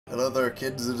Hello there,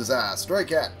 kids. It is I, Stray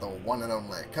Cat, the one and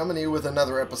only, coming to you with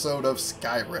another episode of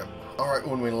Skyrim. Alright,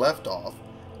 when we left off,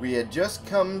 we had just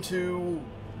come to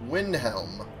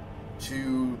Windhelm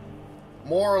to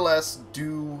more or less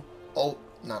do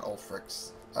not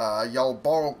Ulfric's,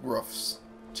 Jalbalgruf's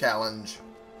challenge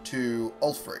to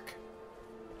Ulfric.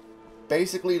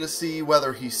 Basically to see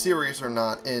whether he's serious or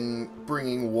not in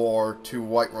bringing war to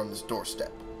Whiterun's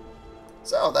doorstep.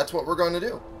 So, that's what we're going to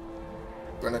do.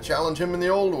 We're going to challenge him in the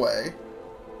old way.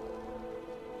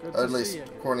 At least,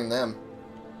 according to them.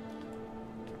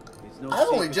 I've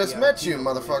only just met you,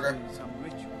 motherfucker.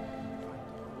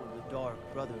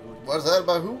 What's that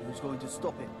about who? Who's going to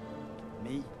stop him?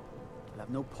 Me? I'll have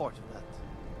no part of that.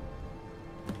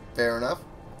 Fair enough.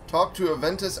 Talk to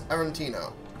Aventus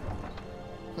Arantino.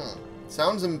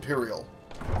 Sounds imperial.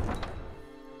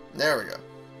 There we go.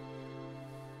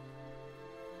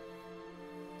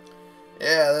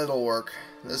 Yeah, that'll work.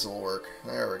 This'll work.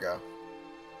 There we go.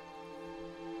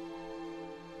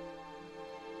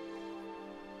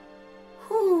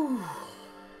 Whew.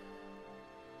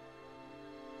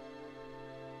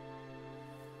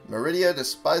 Meridia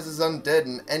despises undead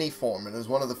in any form and is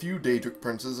one of the few Daedric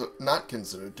princes not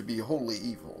considered to be wholly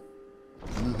evil.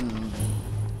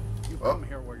 You come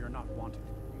here where you're not wanted.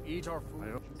 You eat our food,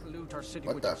 you pollute our city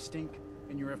with your stink,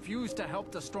 and you refuse to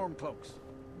help the Stormcloaks.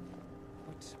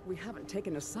 But we haven't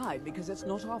taken a side because it's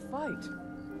not our fight.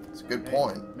 It's a good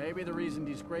point. Maybe the reason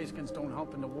these Greyskins don't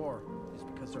help in the war is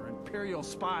because they're Imperial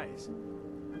spies.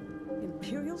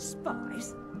 Imperial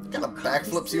spies? What kind of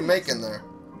backflips you making there?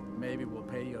 Maybe we'll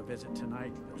pay you a visit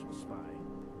tonight, little spy.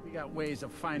 We got ways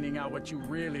of finding out what you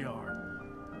really are.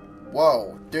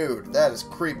 Whoa, dude, that is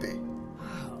creepy.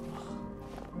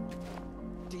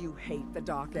 Do you hate the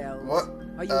Dark Elves? What?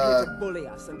 Are you here to bully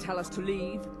us and tell us to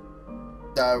leave?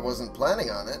 I wasn't planning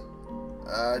on it.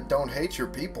 I don't hate your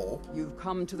people. You've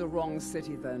come to the wrong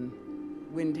city, then.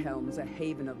 Windhelm's a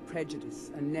haven of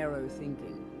prejudice and narrow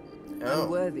thinking. Oh.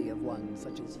 Unworthy of one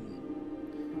such as you.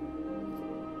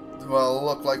 Well, it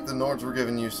looked like the Nords were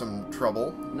giving you some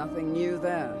trouble. Nothing new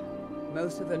there.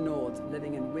 Most of the Nords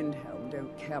living in Windhelm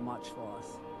don't care much for us.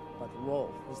 But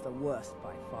Rolf is the worst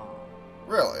by far.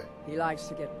 Really? He likes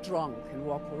to get drunk and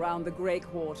walk around the Grey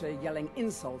Quarter yelling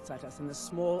insults at us in the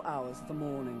small hours of the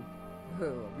morning. Oh,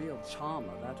 a real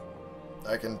charmer, that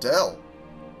one. I can tell.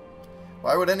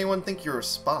 Why would anyone think you're a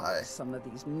spy? Some of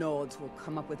these Nords will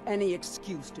come up with any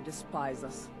excuse to despise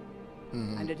us.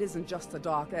 And it isn't just the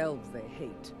Dark Elves they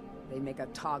hate. They make a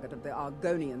target of the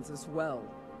Argonians as well.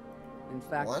 In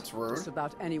fact, well, that's rude. Just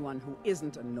about anyone who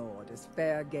isn't a Nord is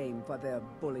fair game for their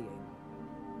bullying.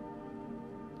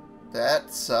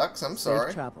 That sucks. I'm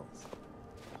sorry. Safe travels.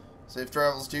 Safe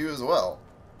travels to you as well.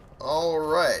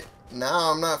 Alright.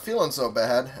 Now I'm not feeling so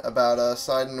bad about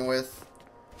siding with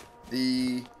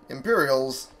the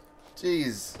Imperials.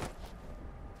 Jeez.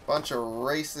 Bunch of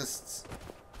racists.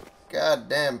 God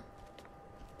damn.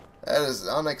 That is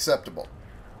unacceptable.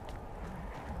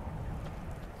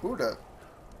 Who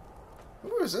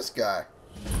is this guy?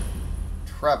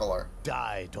 Traveler.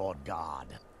 Die, Lord God.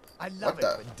 I love What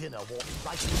it when dinner walks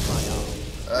right in my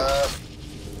arms.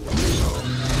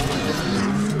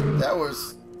 That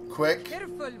was quick.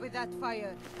 Careful with that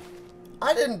fire.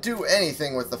 I didn't do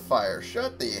anything with the fire.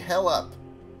 Shut the hell up.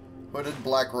 Hooded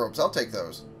black robes. I'll take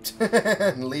those.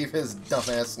 And leave his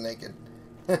dumbass naked.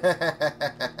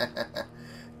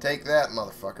 Take that,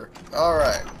 motherfucker.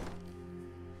 Alright.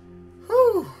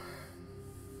 Whew.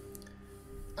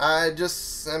 I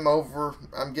just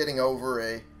I'm getting over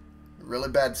a really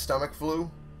bad stomach flu.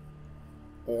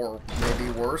 Or maybe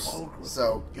worse.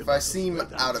 So, if I seem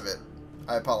out of it,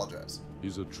 I apologize.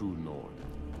 He's a true Nord.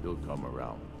 He'll come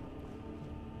around.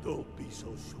 Don't be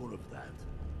so sure of that.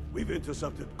 We've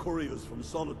intercepted couriers from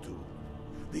Solitude.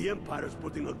 The Empire's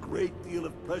putting a great deal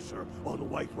of pressure on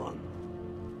Whiterun.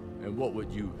 And what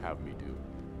would you have me do?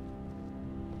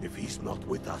 If he's not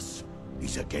with us,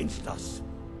 he's against us.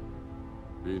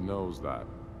 He knows that.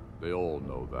 They all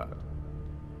know that.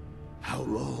 How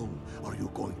long are you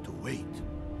going to wait?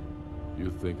 You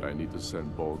think I need to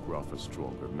send Balgraf a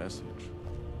stronger message?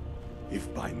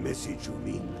 If by message you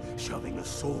mean shoving a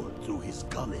sword through his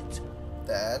gullet.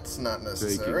 That's not Taking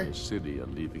necessary. the city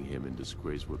and leaving him in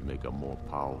disgrace would make a more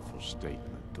powerful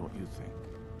statement, don't you think?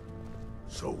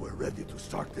 So we're ready to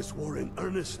start this war in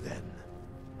earnest then?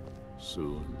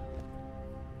 Soon.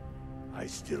 I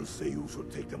still say you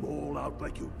should take them all out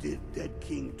like you did dead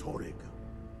King Torrig.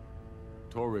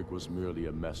 Torrig was merely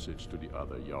a message to the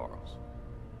other Jarls.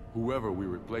 Whoever we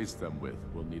replace them with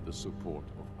will need the support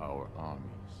of our armies.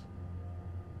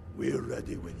 We're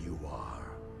ready when you are.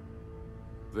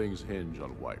 Things hinge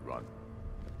on Whiterun.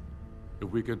 If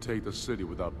we can take the city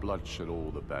without bloodshed,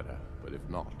 all the better. But if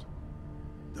not...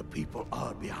 The people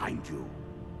are behind you.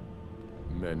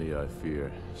 Many, I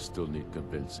fear, still need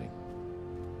convincing.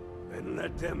 Then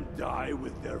let them die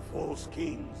with their false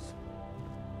kings.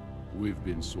 We've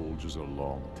been soldiers a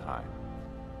long time.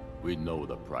 We know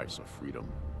the price of freedom.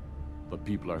 But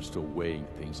people are still weighing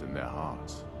things in their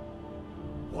hearts.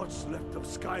 What's left of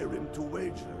Skyrim to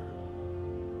wager?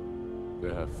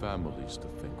 They have families to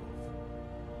think of.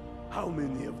 How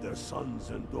many of their sons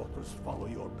and daughters follow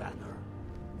your banner?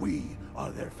 We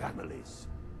are their families.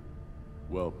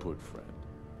 Well put, friend.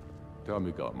 Tell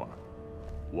me, Galmar,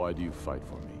 why do you fight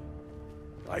for me?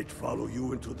 I'd follow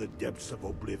you into the depths of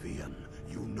oblivion.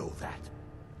 You know that.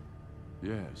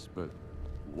 Yes, but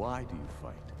why do you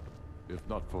fight? If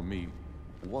not for me,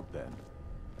 what then?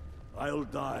 I'll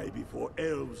die before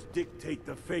elves dictate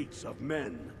the fates of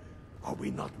men. Are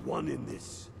we not one in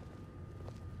this?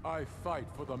 I fight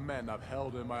for the men I've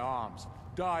held in my arms,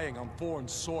 dying on foreign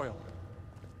soil.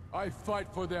 I fight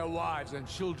for their wives and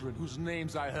children whose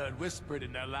names I heard whispered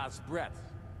in their last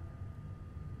breath.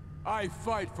 I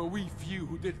fight for we few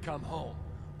who did come home,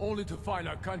 only to find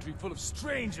our country full of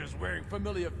strangers wearing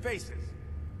familiar faces.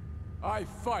 I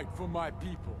fight for my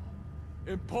people,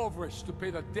 impoverished to pay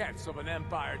the debts of an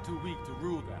empire too weak to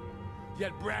rule them,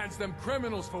 yet brands them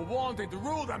criminals for wanting to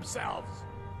rule themselves.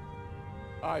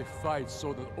 I fight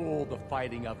so that all the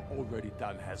fighting I've already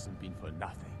done hasn't been for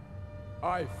nothing.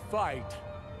 I fight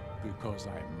because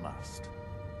I must.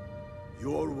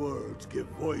 Your words give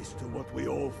voice to what we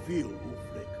all feel,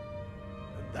 Wolflick.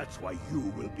 And that's why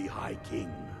you will be High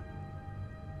King.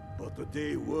 But the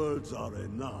day words are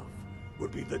enough will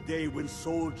be the day when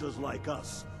soldiers like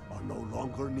us are no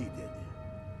longer needed.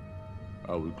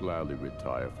 I would gladly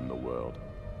retire from the world,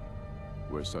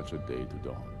 were such a day to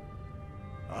dawn.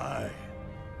 Aye,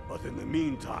 but in the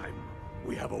meantime,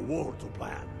 we have a war to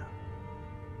plan.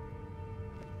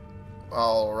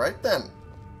 Alright then.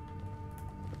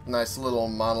 Nice little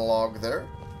monologue there.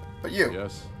 But you.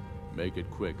 Yes? Make it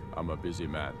quick. I'm a busy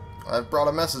man. I've brought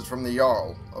a message from the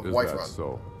Jarl of Whiterun. Is that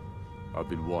so? I've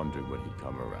been wondering when he'd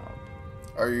come around.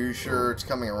 Are you sure it's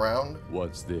coming around?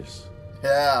 What's this?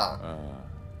 Yeah.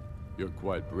 You're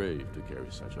quite brave to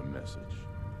carry such a message.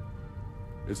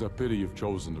 It's a pity you've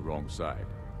chosen the wrong side.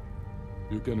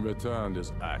 You can return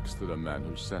this axe to the man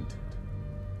who sent it,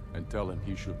 and tell him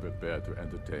he should prepare to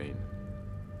entertain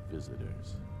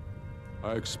visitors.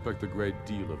 I expect a great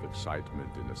deal of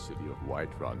excitement in the city of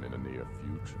Whiterun in the near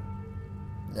future.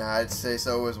 Yeah, I'd say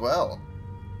so as well.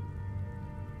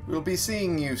 We'll be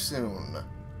seeing you soon.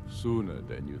 Sooner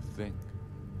than you think.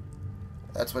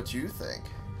 That's what you think.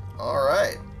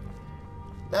 Alright.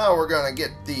 Now we're gonna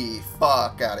get the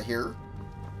fuck out of here.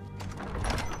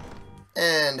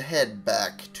 And head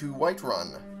back to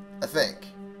Whiterun, I think.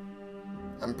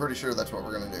 I'm pretty sure that's what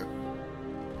we're gonna do.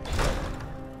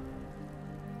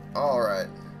 Alright.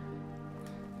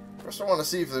 First I want to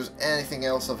see if there's anything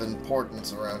else of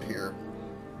importance around here.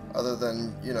 Other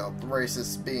than, you know,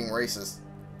 racists being racist.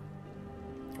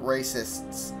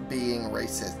 Racists being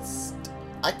racist.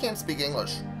 I can't speak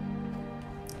English.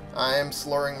 I am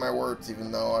slurring my words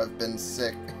even though I've been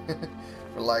sick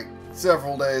for like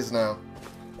several days now.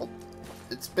 Well,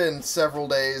 it's been several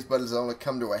days, but it's only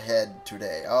come to a head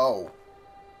today. Oh.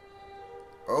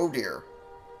 Oh dear.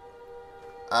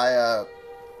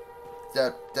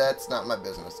 That's not my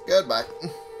business. Goodbye.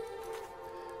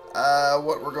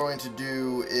 What we're going to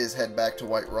do is head back to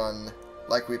Whiterun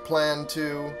like we planned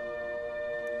to.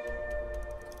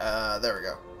 There we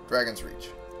go. Dragon's Reach.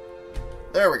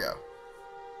 There we go.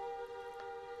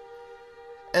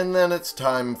 And then it's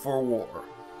time for war.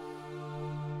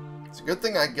 It's a good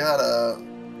thing I got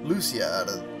Lucia out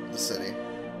of the city.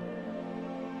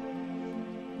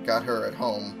 Got her at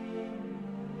home.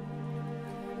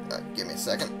 Give me a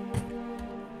second.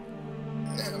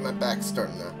 My back's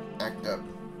starting to act up.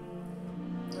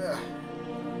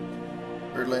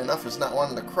 Weirdly enough, it's not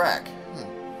wanting to crack.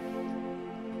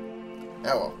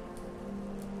 Oh well.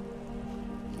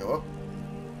 Nope.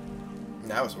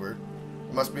 That was weird.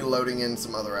 Must be loading in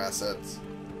some other assets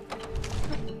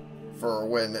for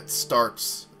when it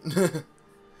starts. The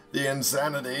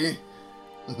insanity.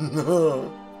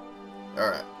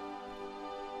 Alright.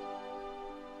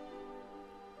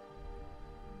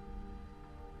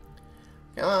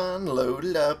 Come on, load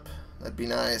it up. That'd be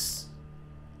nice.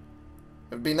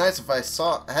 It'd be nice if I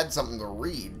had something to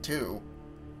read, too.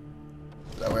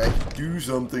 That way I could do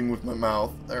something with my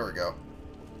mouth. There we go.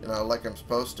 You know, like I'm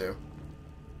supposed to.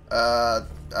 I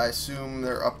assume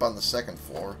they're up on the second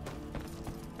floor.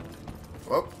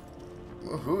 Whoop.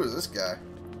 Who is this guy?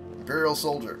 Imperial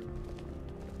soldier.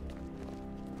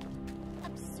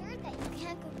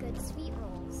 can't cook good sweet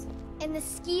rolls in the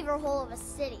skeever hole of a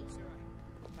city.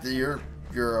 You're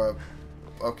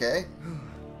okay?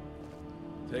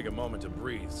 Take a moment to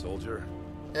breathe, soldier.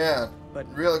 Yeah, but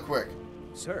really quick.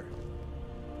 Sir.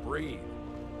 Breathe.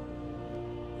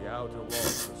 The outer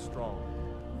walls are strong.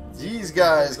 These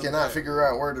guys cannot figure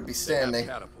out where to be standing.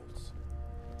 Catapults.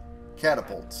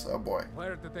 Catapults, oh boy.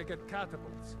 Where did they get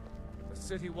catapults? The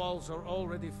city walls are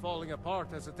already falling apart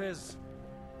as it is.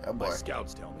 Oh boy. My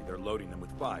scouts tell me they're loading them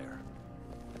with fire.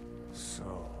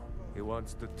 So, he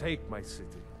wants to take my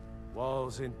city.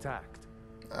 Walls intact.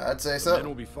 I'd say The so. men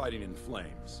will be fighting in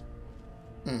flames.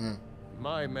 Mm-hmm.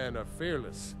 My men are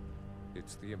fearless.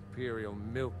 It's the Imperial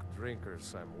milk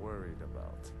drinkers I'm worried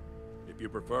about. If you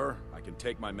prefer, I can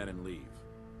take my men and leave.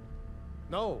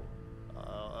 No,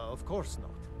 of course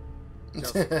not.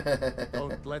 Just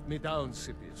don't let me down,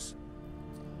 Scipius.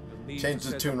 You'll need Change to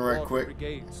the set tune up right water quick.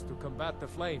 brigades to combat the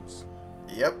flames.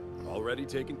 Yep. Already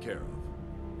taken care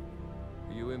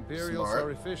of. You Imperials Smart.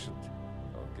 are efficient.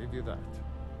 I'll give you that.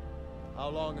 How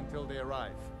long until they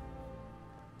arrive?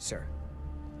 Sir.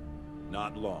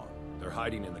 Not long. They're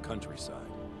hiding in the countryside.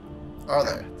 Are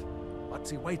Damn they? it. What's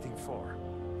he waiting for?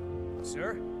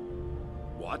 Sir?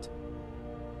 What?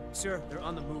 Sir, they're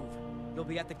on the move. They'll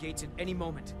be at the gates at any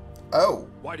moment. Oh.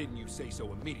 Why didn't you say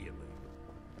so immediately?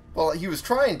 Well, he was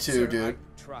trying to, Sir, dude.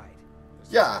 I tried.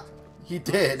 Yeah, he See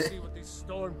did. what these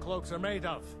storm cloaks are made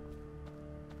of.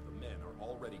 The men are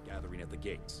already gathering at the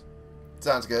gates.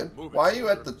 Sounds good. Move it, Why are you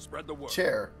at soldier. the Spread the word.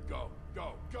 chair? Go,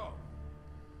 go, go.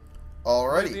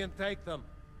 Already. Ready and take them.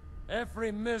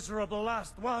 Every miserable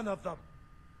last one of them.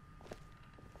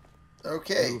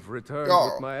 Okay. You've returned Go.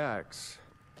 with my axe.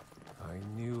 I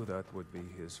knew that would be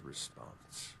his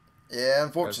response. Yeah, As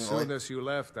unfortunately. soon as you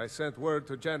left, I sent word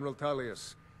to General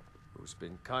Tullius, who's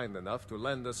been kind enough to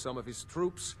lend us some of his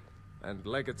troops, and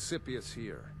Legate Scipius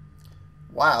here.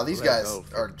 Wow, these Let guys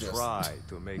Ulfric are just... try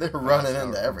to make they're it past running our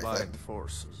into everything. combined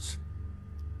forces.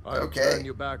 I'll Okay. turn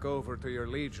you back over to your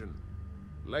legion.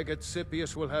 Legate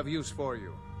Scipius will have use for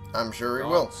you. I'm sure he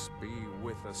will. Gods be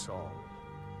with us all.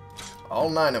 All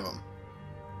 9 of them.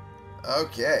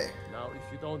 Okay. Now,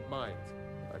 if you don't mind,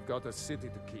 I've got a city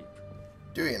to keep.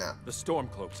 Do you now? The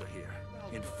Stormcloaks are here.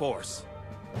 In force.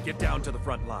 Get down to the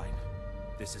front line.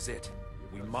 This is it.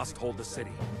 We must hold the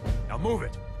city. Now move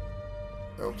it!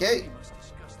 Okay.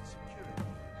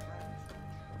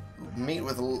 Meet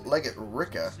with Legate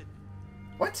Ricka.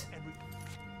 What?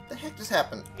 The heck just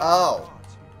happened? Oh.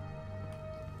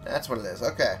 That's what it is.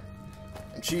 Okay.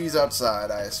 And she's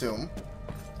outside, I assume.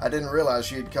 I didn't realize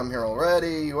she'd come here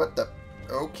already. What the...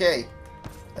 Okay.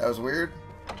 That was weird.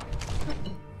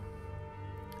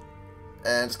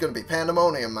 And it's going to be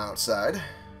pandemonium outside.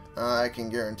 I can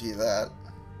guarantee that.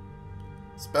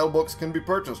 Spellbooks can be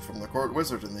purchased from the court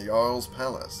wizard in the Jarl's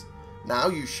palace. Now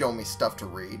you show me stuff to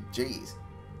read. Jeez.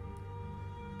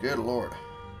 Good lord.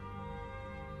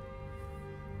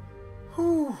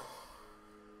 Whew.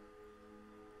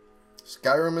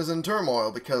 Skyrim is in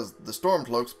turmoil because the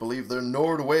Stormcloaks believe their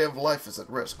Nord way of life is at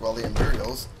risk, while the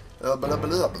Imperials... blah, blah,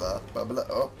 blah, blah, blah, blah.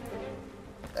 Oh.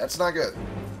 That's not good.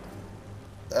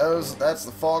 That's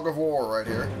the fog of war right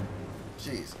here.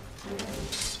 Jeez.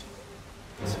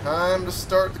 Time to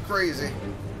start the crazy.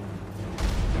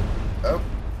 Oh.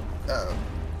 Uh-oh.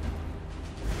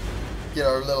 Get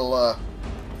our little,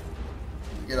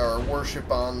 get our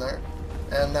worship on there.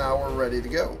 And now we're ready to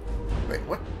go. Wait,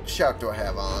 what shout do I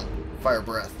have on? Fire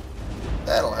breath.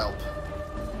 That'll help.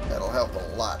 That'll help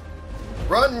a lot.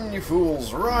 Run, you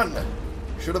fools, run!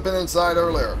 Should have been inside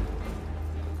earlier.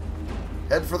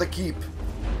 Head for the keep.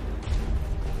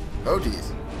 Oh, geez.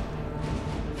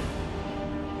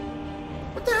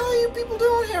 What the hell are you people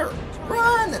doing here?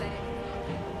 Run!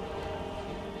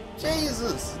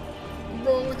 Jesus! What's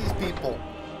wrong with these people?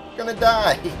 They're gonna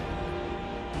die.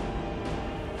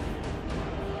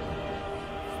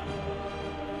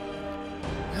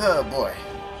 Oh boy.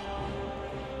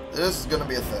 This is gonna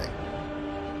be a thing.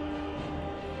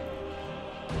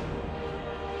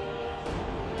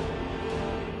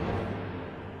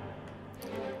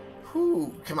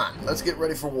 Whew, come on, let's get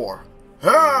ready for war.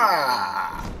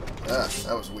 Ha!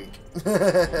 That was weak.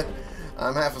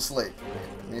 I'm half asleep.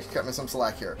 You cut me some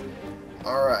slack here.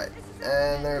 Alright,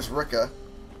 and there's Ricka.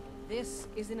 This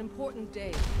is an important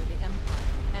day for the Empire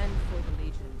and for the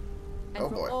Legion, and Oh,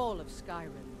 for boy. all of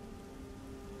Skyrim.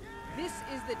 This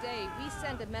is the day we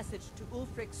send a message to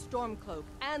Ulfric Stormcloak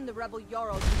and the rebel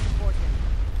Jarl to support him.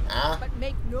 Ah, But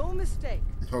make no mistake,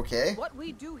 okay. what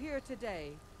we do here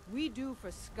today, we do for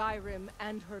Skyrim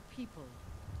and her people.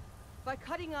 By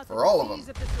cutting out For the all of disease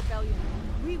of this rebellion,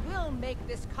 we will make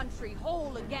this country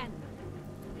whole again.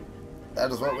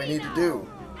 That is what we need to do.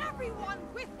 Everyone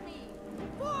with me!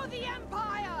 For the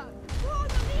Empire! For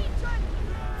the Legion!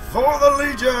 For the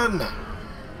Legion!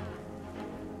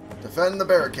 Defend the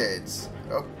barricades.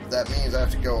 Oh, that means I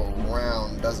have to go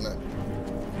around, doesn't it?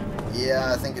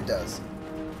 Yeah, I think it does.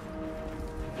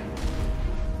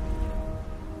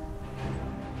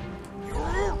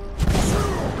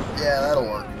 Yeah, that'll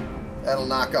work. That'll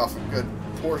knock off a good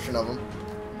portion of them.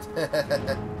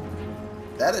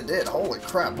 That it did. Holy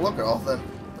crap, look at all of them.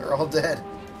 They're all dead.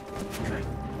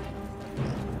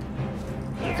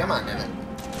 Come on, damn it.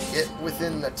 Get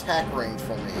within attack range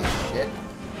for me, shit.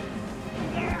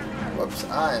 Whoops,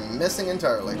 I'm missing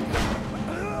entirely.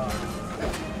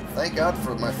 Thank God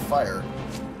for my fire.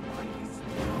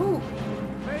 Whew.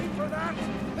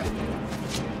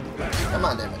 Come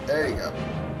on, damn it. There you go.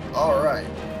 Alright.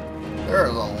 There's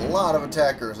a lot of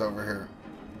attackers over here.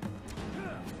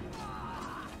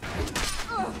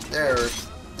 There's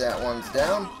that one's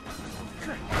down.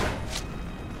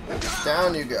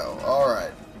 Down you go.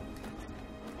 Alright.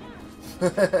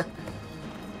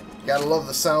 Gotta love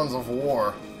the sounds of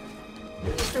war.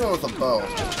 Let's do it with a bow.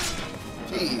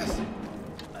 Jeez.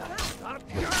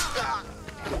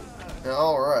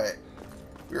 Alright.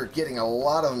 We're getting a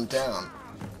lot of them down.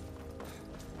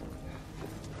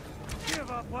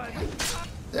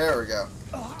 There we go.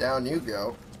 Down you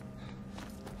go.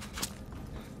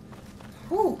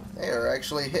 Whew, they are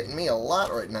actually hitting me a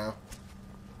lot right now.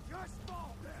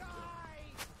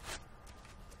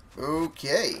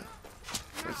 Okay.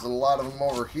 There's a lot of them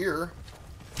over here.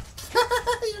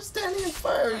 You're standing in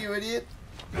fire, you idiot.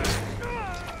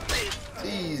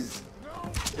 Jeez.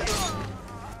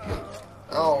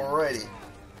 Alrighty.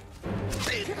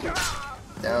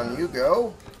 Down you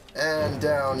go. And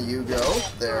down you go.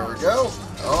 There we go.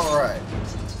 Alright.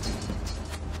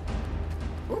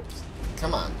 Whoops.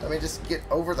 Come on. Let me just get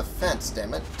over the fence,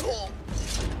 damn it.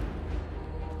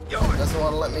 Doesn't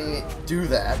want to let me do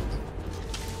that.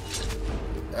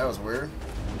 That was weird.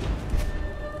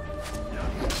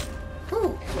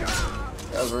 Whew.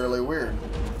 That was really weird.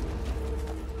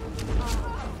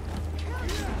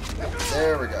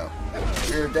 There we go.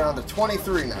 We're down to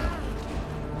 23 now.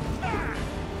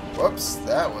 Whoops,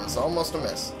 that was almost a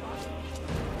miss.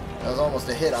 That was almost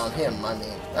a hit on him, I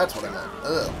mean. That's what I meant.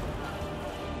 Ugh.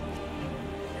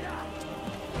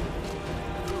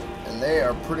 And they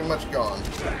are pretty much gone.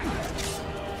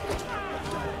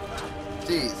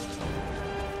 Jeez.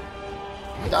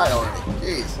 Die already.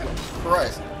 Jeez.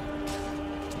 Christ.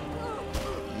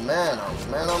 Man, oh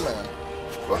man, oh man.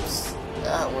 Whoops.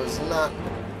 That was not...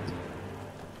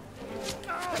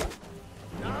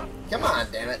 Come on,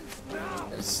 damn it.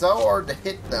 It's so hard to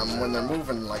hit them when they're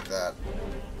moving like that.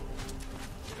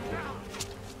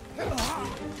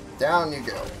 Down you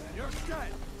go.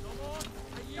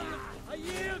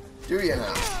 Do you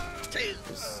now?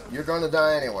 You're going to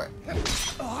die anyway.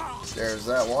 There's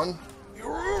that one.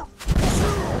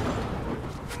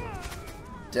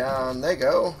 Down they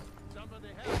go.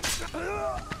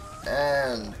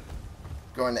 And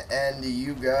going to end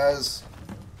you guys.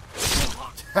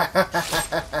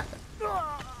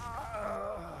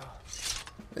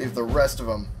 Leave the rest of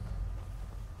them.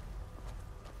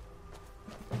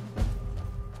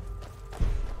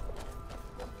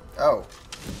 Oh,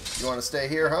 you want to stay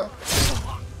here, huh?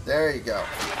 There you go.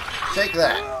 Take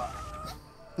that.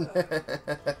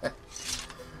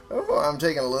 Oh, I'm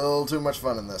taking a little too much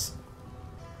fun in this.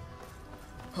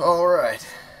 Alright.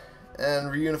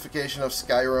 And reunification of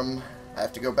Skyrim. I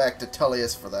have to go back to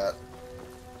Tullius for that.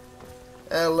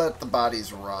 And let the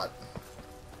bodies rot.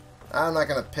 I'm not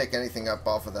going to pick anything up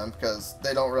off of them because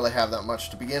they don't really have that much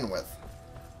to begin with.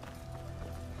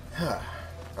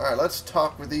 Alright, let's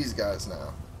talk with these guys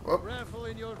now. Whoop. Revel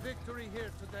in your victory here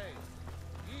today,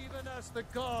 even as the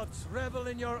gods revel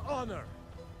in your honor.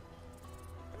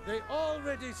 They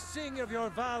already sing of your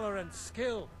valor and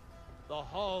skill. The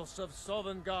halls of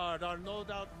Sovngarde are no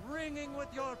doubt ringing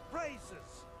with your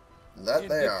praises. That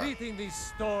they are. In defeating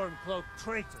these Stormcloak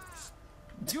traitors,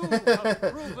 you have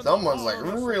proven someone's like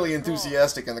really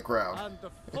enthusiastic in the crowd. And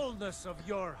the fullness of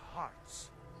your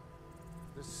hearts.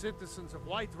 The citizens of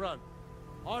Whiterun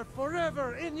are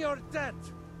forever in your debt.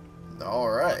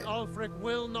 Alright. But Ulfric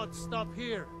will not stop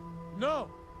here. No,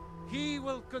 he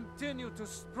will continue to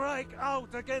strike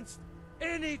out against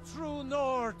any true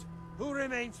Nord who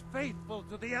remains faithful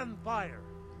to the Empire.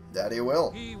 That he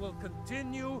will. He will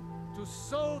continue to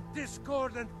sow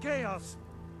discord and chaos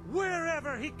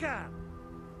wherever he can.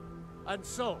 And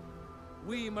so,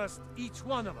 we must, each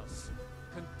one of us,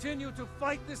 continue to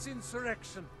fight this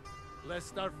insurrection,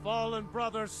 lest our fallen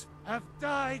brothers have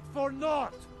died for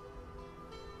naught.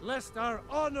 Lest our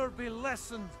honor be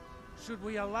lessened should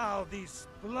we allow these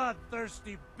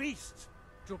bloodthirsty beasts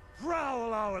to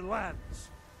prowl our lands.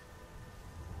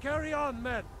 Carry on,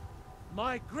 men.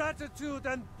 My gratitude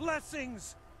and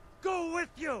blessings go with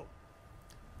you.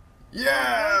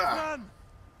 Yeah! Whiterun,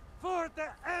 for the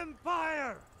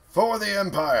Empire! For the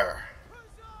Empire!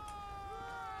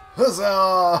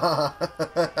 Huzzah!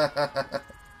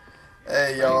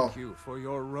 Hey, y'all. Thank you for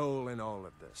your role in all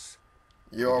of this.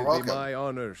 You're It would welcome. be my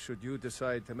honor should you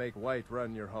decide to make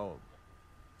Whiterun your home.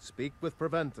 Speak with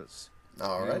Preventus.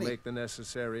 Alrighty. We'll make the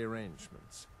necessary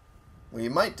arrangements. We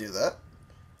might do that.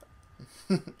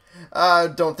 I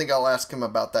don't think I'll ask him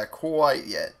about that quite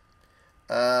yet.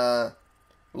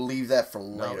 We'll leave that for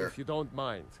later. Now, if you don't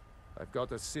mind, I've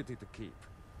got a city to keep.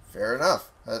 Fair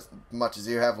enough. As much as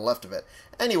you have left of it.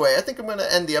 Anyway, I think I'm going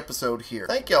to end the episode here.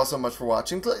 Thank you all so much for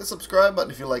watching. Click the subscribe button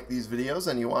if you like these videos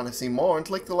and you want to see more. And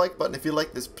click the like button if you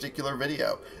like this particular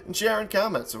video. And share and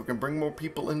comment so we can bring more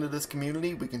people into this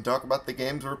community. We can talk about the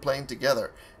games we're playing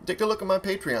together. And take a look at my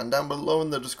Patreon down below in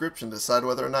the description to decide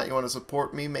whether or not you want to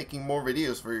support me making more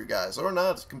videos for you guys. Or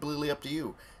not. It's completely up to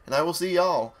you. And I will see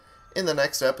y'all in the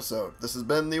next episode. This has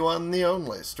been the one and the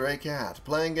only Stray Cat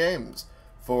playing games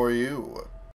for you.